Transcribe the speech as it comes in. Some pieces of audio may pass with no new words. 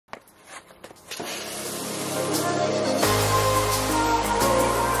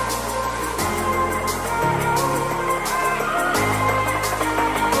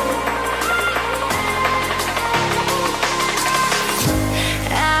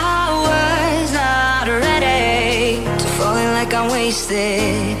time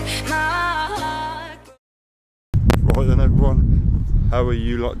wasted. Right then everyone, how are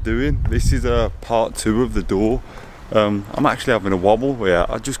you lot doing? This is part 2 of the door. I'm actually having a wobble here.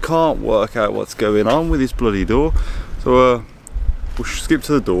 I just can't work out what's going on with this bloody door. So we'll skip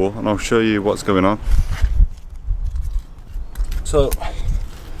to the door and I'll show you what's going on. So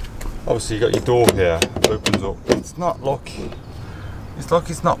obviously you got your door here, it opens up. It's not locking. It's like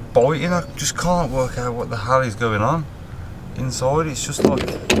it's not biting. I just can't work out what the hell is going on inside. It's just like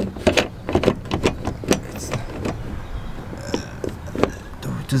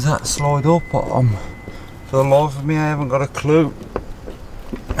does that slide up? For the life of me, I haven't got a clue.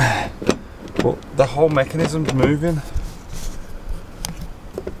 But the whole mechanism's moving.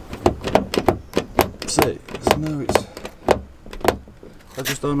 See, no, I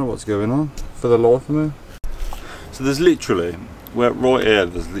just don't know what's going on for the life of me. So there's literally, right here,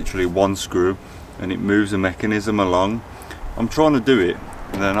 there's literally one screw, and it moves the mechanism along. I'm trying to do it,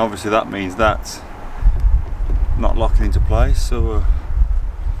 and then obviously that means that's not locking into place. So.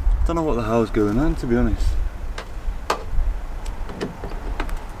 I don't know what the hell's going on, to be honest.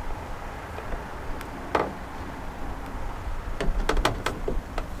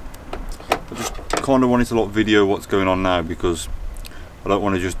 I just kind of wanted to video what's going on now, because I don't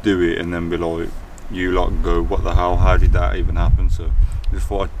want to just do it and then be like, you lot go, what the hell, how did that even happen? So I just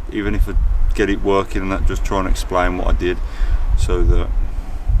thought, even if I get it working and that, just try and explain what I did, so that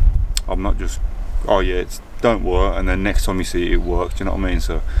I'm not just, oh yeah, it's don't work, and then next time you see it, it works. Do you know what I mean?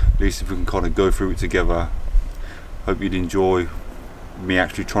 So at least if we can kind of go through it together. Hope you'd enjoy me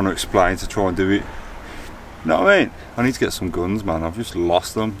actually trying to explain to try and do it. You know what I mean? I need to get some guns, man. I've just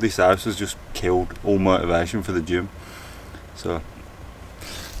lost them. This house has just killed all motivation for the gym. So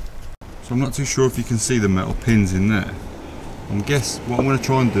I'm not too sure if you can see the metal pins in there. I guess what I'm going to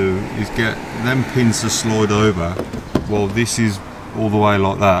try and do is get them pins to slide over while this is all the way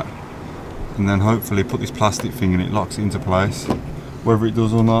like that, and then hopefully put this plastic thing in, it locks it into place. Whether it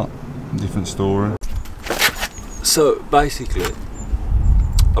does or not, different story. So basically,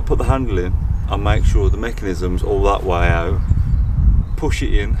 I put the handle in, I make sure the mechanism's all that way out, push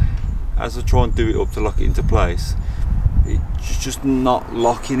it in. As I try and do it up to lock it into place, it's just not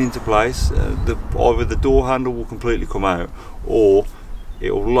locking into place. Either the door handle will completely come out, or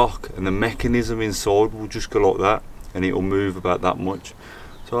it'll lock and the mechanism inside will just go like that, and it'll move about that much.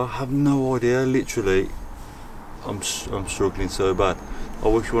 So I have no idea, literally, I'm struggling so bad. I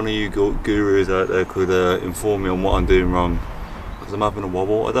wish one of you gurus out there could inform me on what I'm doing wrong, because I'm having a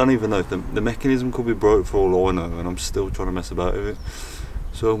wobble. I don't even know if the mechanism could be broke for all I know, and I'm still trying to mess about with it.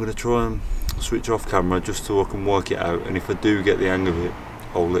 So I'm going to try and switch off camera just so I can work it out, and if I do get the hang of it,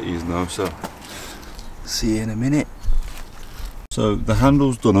 I'll let you know. So see you in a minute. So the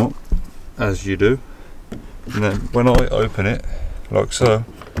handle's done up, as you do, and then when I open it, like so,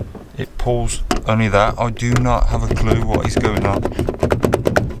 it pulls only that. I do not have a clue what is going on.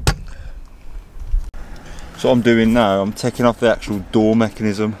 So what I'm doing now, I'm taking off the actual door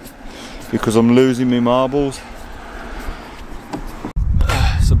mechanism because I'm losing my marbles.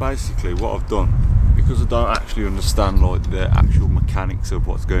 So basically what I've done, because I don't actually understand like the actual mechanics of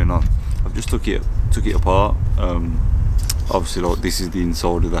what's going on, I've just took it apart. Obviously, like, this is the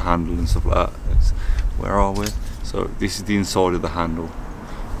inside of the handle and stuff like that. Where are we? So this is the inside of the handle.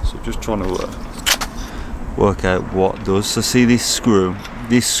 So just trying to work out what does. So see this screw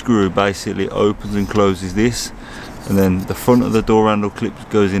basically opens and closes this, and then the front of the door handle clip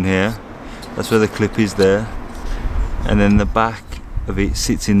goes in here. That's where the clip is there, and then the back of it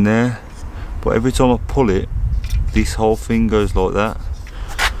sits in there. But every time I pull it, this whole thing goes like that.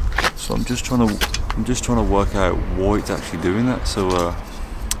 So I'm just trying to work out why it's actually doing that. So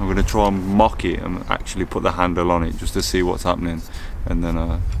I'm going to try and mock it and actually put the handle on it just to see what's happening, and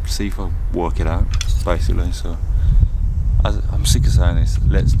then see if I work it out, basically. So I'm sick of saying this,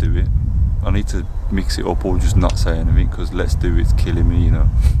 let's do it. I need to mix it up or just not say anything, because let's do it's killing me, you know.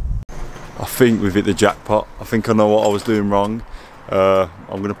 I think we've hit the jackpot. I think I know what I was doing wrong. I'm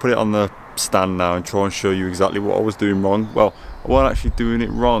going to put it on the stand now and try and show you exactly what I was doing wrong. Well, I wasn't actually doing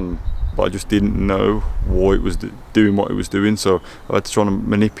it wrong, but I just didn't know why it was doing what it was doing. So I had to try and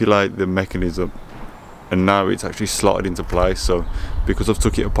manipulate the mechanism, and now it's actually slotted into place. So because I've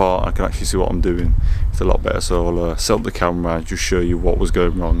took it apart, I can actually see what I'm doing. It's a lot better. So I'll set up the camera and just show you what was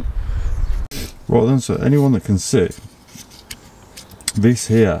going wrong. Right then, so anyone that can see this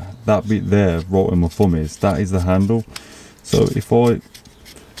here, that bit there right where my thumb is, that is the handle. So if I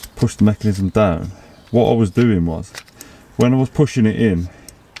push the mechanism down, what I was doing was, when I was pushing it in,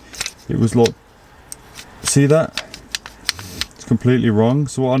 it was like, see that? It's completely wrong.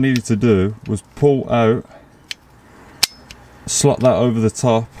 So what I needed to do was pull out slot that over the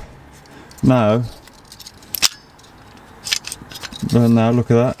top. Now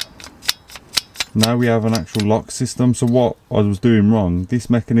look at that. Now we have an actual lock system. So what I was doing wrong, this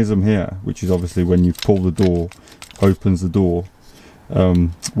mechanism here, which is obviously when you pull the door, opens the door,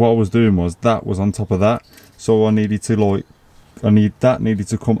 what I was doing was that was on top of that. So I needed to needed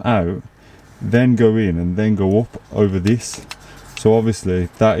to come out, then go in, and then go up over this. So obviously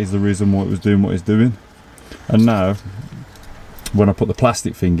that is the reason why it was doing what it's doing. And now when I put the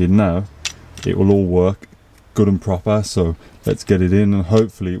plastic thing in now, it will all work good and proper. So let's get it in and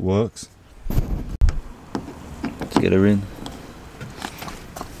hopefully it works. Let's get her in.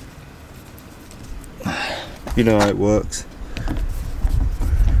 You know how it works.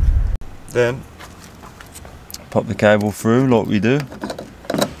 Then pop the cable through like we do.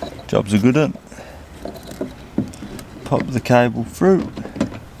 Job's a good one. Pop the cable through,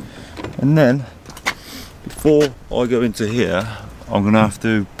 and then before I go into here, I'm gonna have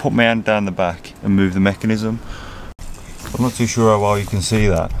to put my hand down the back and move the mechanism. I'm not too sure how well you can see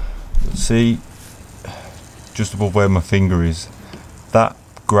that, but see just above where my finger is, that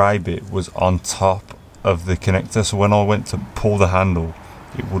grey bit was on top of the connector, so when I went to pull the handle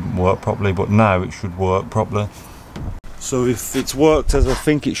it wouldn't work properly, but now it should work properly. So if it's worked as I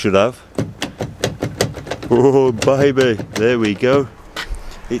think it should have, oh baby, there we go.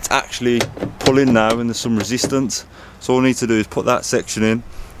 It's actually pulling now and there's some resistance. So all I need to do is put that section in,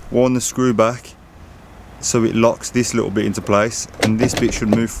 wind the screw back so it locks this little bit into place, and this bit should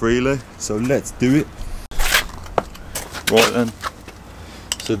move freely. So let's do it. Right then,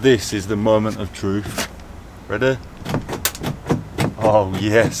 so this is the moment of truth. Ready? Oh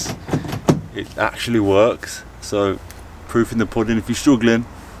yes, it actually works. So proof in the pudding. If you're struggling,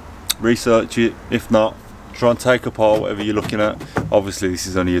 research it. If not, try and take apart whatever you're looking at. Obviously this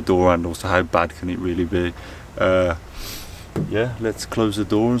is only a door handle, so how bad can it really be? Yeah, let's close the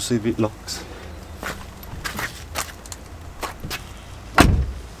door and see if it locks.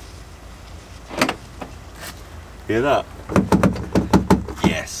 Hear that?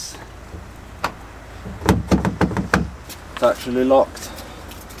 Yes! It's actually locked.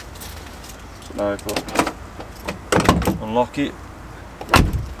 So now if I unlock it,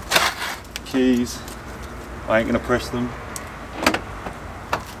 keys, I ain't gonna press them.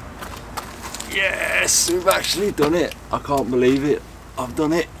 Yes, we've actually done it. I can't believe it. I've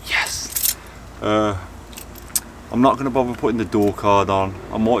done it. Yes. I'm not gonna bother putting the door card on.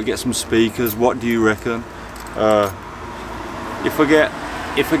 I might get some speakers. What do you reckon? If I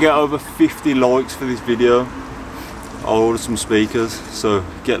get over 50 likes for this video, I'll order some speakers. So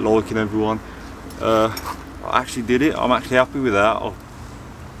get liking, everyone. I actually did it. I'm actually happy with that. I'll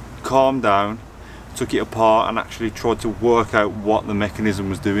calm down, took it apart and actually tried to work out what the mechanism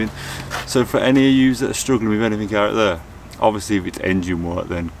was doing. So for any of you that are struggling with anything out there, obviously if it's engine work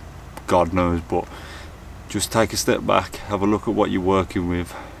then God knows, but just take a step back, have a look at what you're working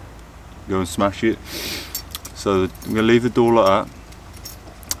with, go and smash it. So I'm going to leave the door like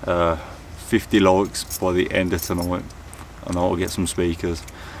that. 50 likes by the end of tonight and I'll get some speakers.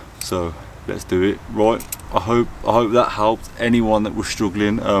 So let's do it. Right, I hope that helped anyone that was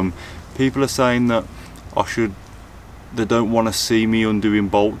struggling. People are saying that they don't want to see me undoing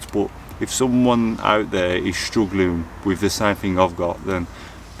bolts, but if someone out there is struggling with the same thing I've got, then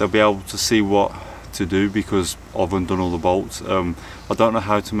they'll be able to see what to do, because I've undone all the bolts. I don't know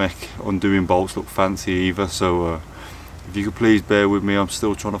how to make undoing bolts look fancy either, so if you could please bear with me, I'm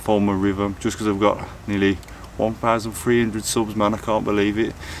still trying to find my rhythm, just because I've got nearly 1,300 subs, man. I can't believe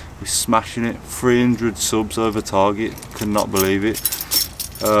it. We're smashing it. 300 subs over target, cannot believe it.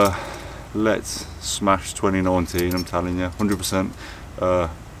 Let's smash 2019, I'm telling you, 100%.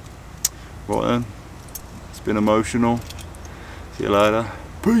 Right then, it's been emotional. See you later.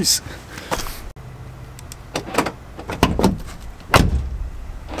 Peace.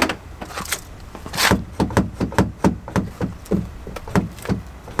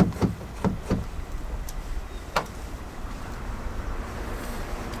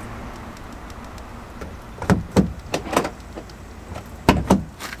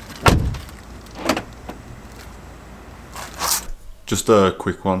 Just a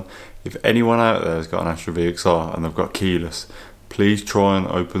quick one. If anyone out there has got an Astra VXR and they've got keyless, please try and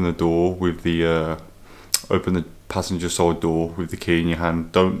open the door with the open the passenger side door with the key in your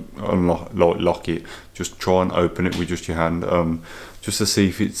hand. Don't lock it. Just try and open it with just your hand, just to see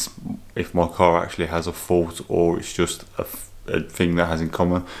if my car actually has a fault or it's just a thing that has in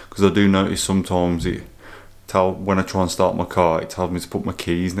common. Because I do notice sometimes when I try and start my car, it tells me to put my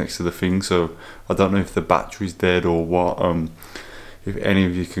keys next to the thing. So I don't know if the battery's dead or what. If any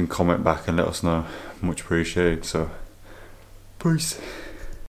of you can comment back and let us know, much appreciated. So Peace.